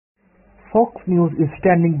Fox News is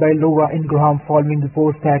standing by Laura Ingraham following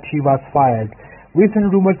reports that she was fired. Recent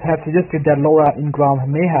rumors have suggested that Laura Ingraham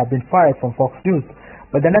may have been fired from Fox News,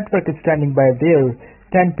 but the network is standing by their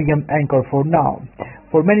 10 p.m. anchor for now.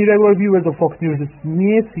 For many regular viewers of Fox News, it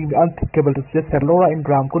may seem unthinkable to suggest that Laura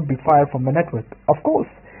Ingraham could be fired from the network. Of course,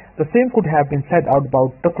 the same could have been said out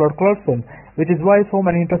about Tucker Carlson, which is why so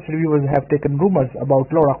many interested viewers have taken rumors about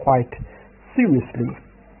Laura quite seriously.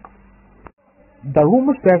 The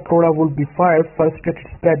rumors that Laura would be fired first started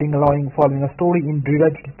spreading following a story in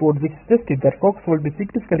Reddit report which suggested that Fox will be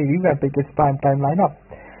significantly revamping its primetime lineup.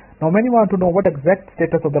 Now many want to know what exact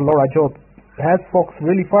status of the Laura job. Has Fox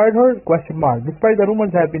really fired her? Despite the rumors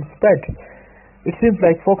have been spread, it seems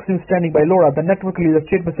like Fox is standing by Laura. The network released a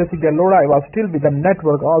statement suggesting that Laura was still with the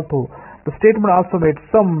network, although the statement also made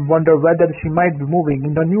some wonder whether she might be moving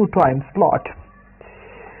in the new time slot.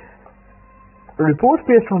 Reports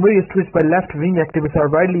based on various tweets by left-wing activists are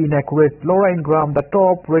widely inaccurate. Laura Ingraham, the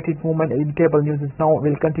top-rated woman in cable news,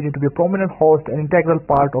 will continue to be a prominent host and integral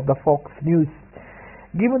part of the Fox News.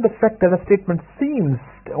 Given the fact that the statement seems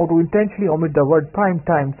to intentionally omit the word prime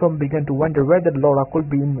time, some began to wonder whether Laura could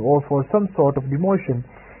be in or for some sort of demotion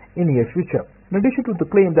in the near future. In addition to the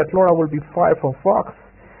claim that Laura will be fired from Fox,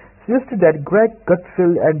 suggested that Greg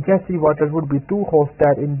Gutfeld and Jesse Waters would be two hosts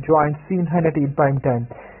that joined Sean Hannity in prime time.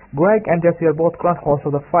 Greg and Jesse are both current hosts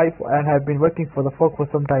of The Five and have been working for the Fox for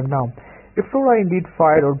some time now. If Laura indeed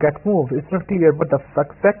fired or get moved, it's not clear what the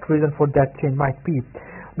exact reason for that change might be.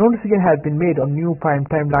 No decision has been made on new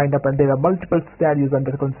prime-time lineup, and there are multiple scenarios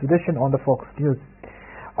under consideration on the Fox News.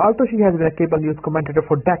 Although she has been a cable news commentator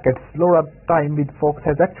for decades, Laura's time with Fox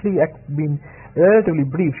has actually been relatively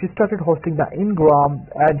brief. She started hosting the Ingraham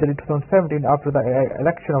Fired in 2017 after the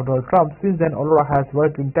election of Donald Trump. Since then, Laura has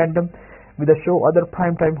worked in tandem with the show other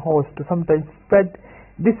primetime hosts to sometimes spread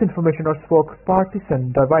disinformation or spoke partisan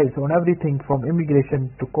divides on everything from immigration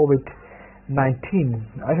to COVID-19.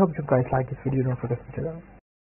 I hope you guys like this video. Don't forget to subscribe.